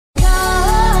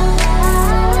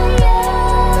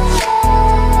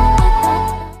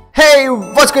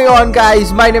What's going on,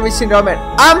 guys? My name is Syndrome and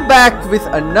I'm back with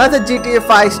another GTA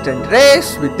 5 stunt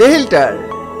race with the Hilter.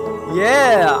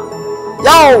 Yeah.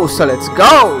 Yo, so let's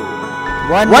go.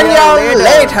 One year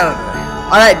later.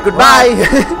 Alright, goodbye.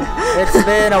 It's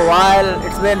been a while.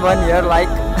 It's been 1 year, like.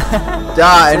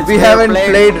 Yeah, and we haven't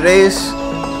played race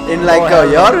in like a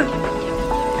year.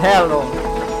 Hell no.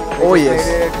 Oh yes.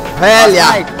 Hell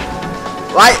yeah.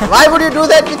 Why would you do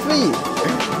that with me?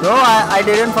 No, I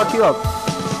didn't fuck you up.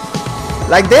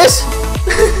 Like this?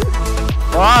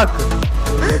 Fuck.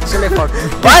 You actually fucked me.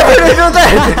 Why would you do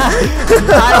that?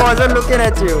 I wasn't looking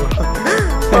at you.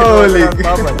 Holy.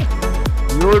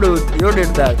 You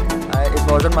did that.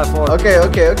 It wasn't my fault. Okay.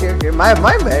 My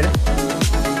bad.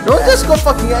 Don't just go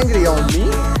fucking angry on me.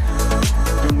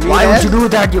 Why would you do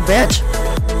that, you bitch?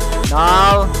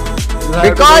 Now.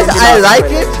 Because I like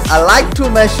it. I like to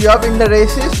mess you up in the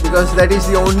races because that is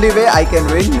the only way I can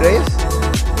win race.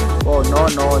 Oh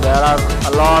no, there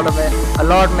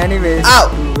are many ways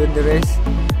to win the race.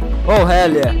 Oh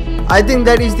hell yeah. I think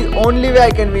that is the only way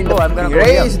I can win the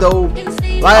race though.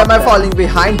 Why am I falling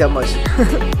behind that much?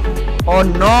 Oh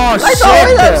no, shit!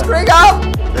 I'm screwing up!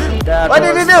 What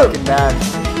did you do? Bad.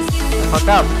 Fuck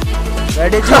up. Where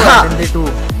did you end in the two?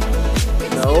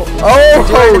 No.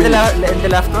 Did you end in the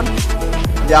left one?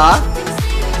 Yeah.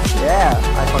 Yeah,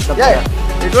 I fucked up there.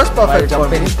 It was perfect for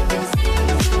me.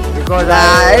 Because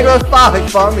it was perfect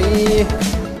for me.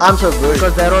 I'm so good.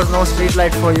 Because there was no street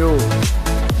light for you.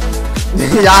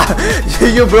 Yeah,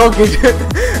 you broke it.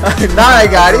 Now I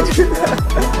got it.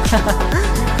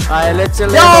 I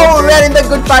literally. Yo, we're in the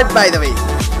good part, by the way.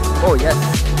 Oh yes.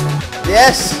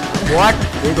 Yes. What?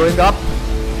 We're going up.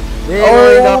 We're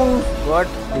going up. What?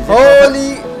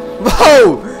 Holy.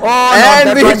 Whoa. Oh,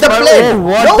 and we hit the plane. Oh,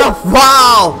 what the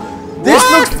wow. This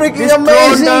looks freaking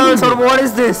amazing. Or what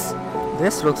is this?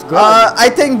 This looks good. I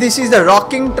think this is the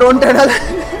rocking throne tunnel.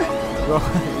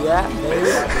 Yeah,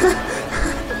 maybe.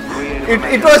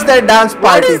 It was that dance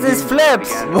party. What is this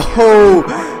flips? Whoa.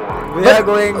 We are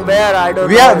going where? I don't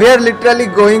know. We are literally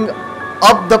going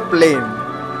up the plane.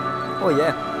 Oh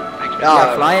yeah. We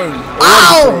are flying.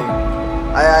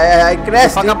 Ow! I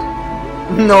crashed it.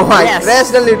 No, I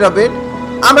crashed a little bit.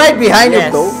 I'm right behind you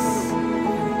though.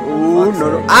 Oh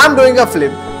no. I'm doing a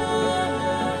flip.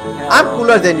 I'm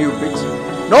cooler than you, bitch.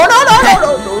 No, don't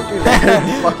do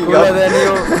that. Fucking cooler than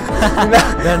you.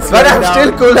 But I'm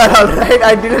still cooler, alright?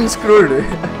 I didn't screw it.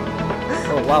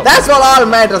 Oh wow. That's what all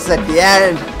matters at the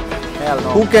end. Hell no.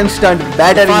 Who can stunt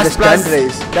better in the stunt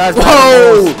race?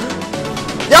 Whoa!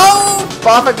 Yo!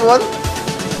 Perfect one.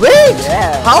 Wait!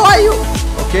 Yeah. How are you?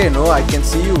 Okay, no, I can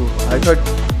see you. I thought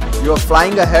you were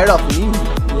flying ahead of me.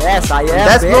 Yes, I am.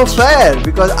 That's no fair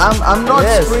because I'm not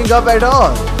screwing up at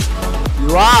all.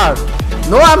 You are.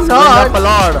 No, I'm not. Up a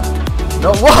lot.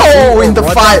 No, whoa! In the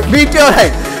fire,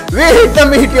 meteorite. We hit the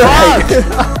meteorite.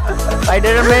 I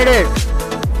didn't make it.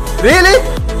 Really?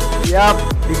 Yep.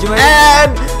 Did you make it?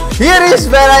 And here is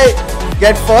where I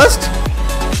get first.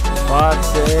 Fuck's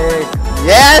sake.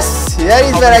 Yes, here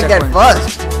is where I get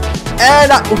first.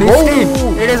 And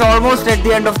 15. It is almost at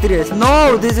the end of the race.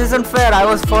 No, this isn't fair. I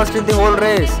was first in the whole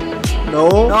race. No.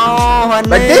 No, honey.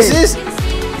 But this is.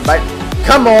 But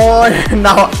come on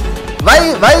now.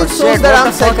 Why it shows that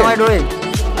I'm second? What am I doing?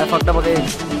 I fucked up again.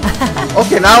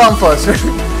 Okay, now I'm first.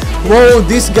 Whoa,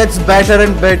 this gets better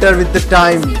and better with the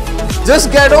time.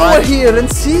 Just get over here and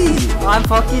see. I'm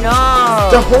fucking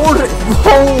up. The whole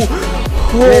whoa,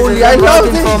 holy! I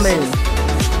love this.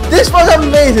 This was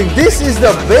amazing. This is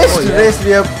the best race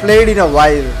we have played in a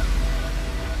while.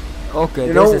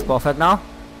 Okay, this is perfect now.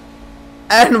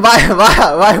 And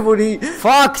why would he?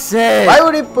 Fuck's sake! Why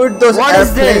would he put those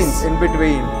airplanes in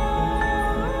between?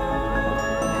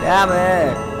 Damn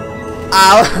it!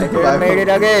 Ow! I made it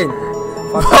again.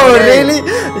 Oh really?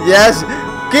 Yes.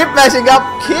 Keep messing up.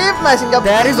 Keep messing up.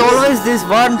 There is always this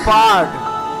one part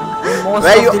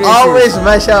where you always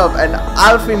mess up, and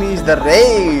I'll finish the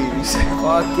race.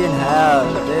 Fucking hell!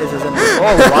 This isn't.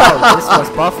 Oh wow! This was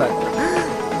perfect.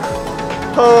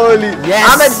 Holy! Yes!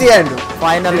 I'm at the end.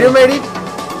 Finally. Did you made it?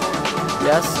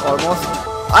 Yes, almost.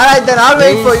 Alright, then I'll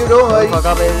wait for you. Don't worry.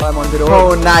 I'm on the road.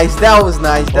 Oh, nice. That was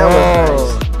nice. That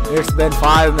was nice. It's been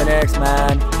 5 minutes,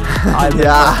 man. I've been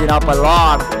fucking up a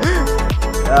lot.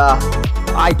 Yeah.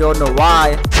 I don't know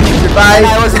why. Goodbye.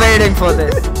 I was waiting for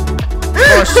this.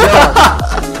 For sure.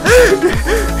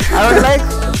 I was like,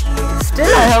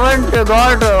 still I haven't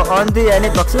got on the any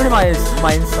proximity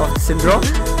mines of Syndrome.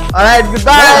 Alright,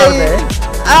 goodbye.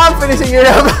 I'm finishing it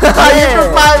up. You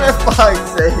took my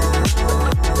points.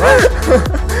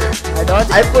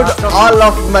 I put all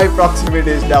of my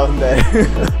proximities down there.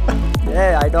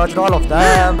 Yeah, I dodged all of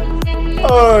them.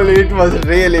 Holy, it was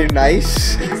really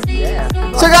nice. Yeah.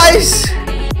 So guys,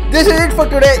 this is it for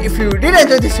today. If you did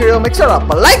enjoy this video, make sure to drop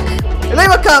a like, leave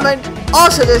a comment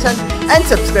or suggestion and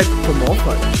subscribe for more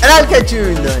fun. And I'll catch you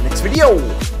in the next video.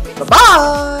 Bye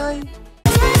bye.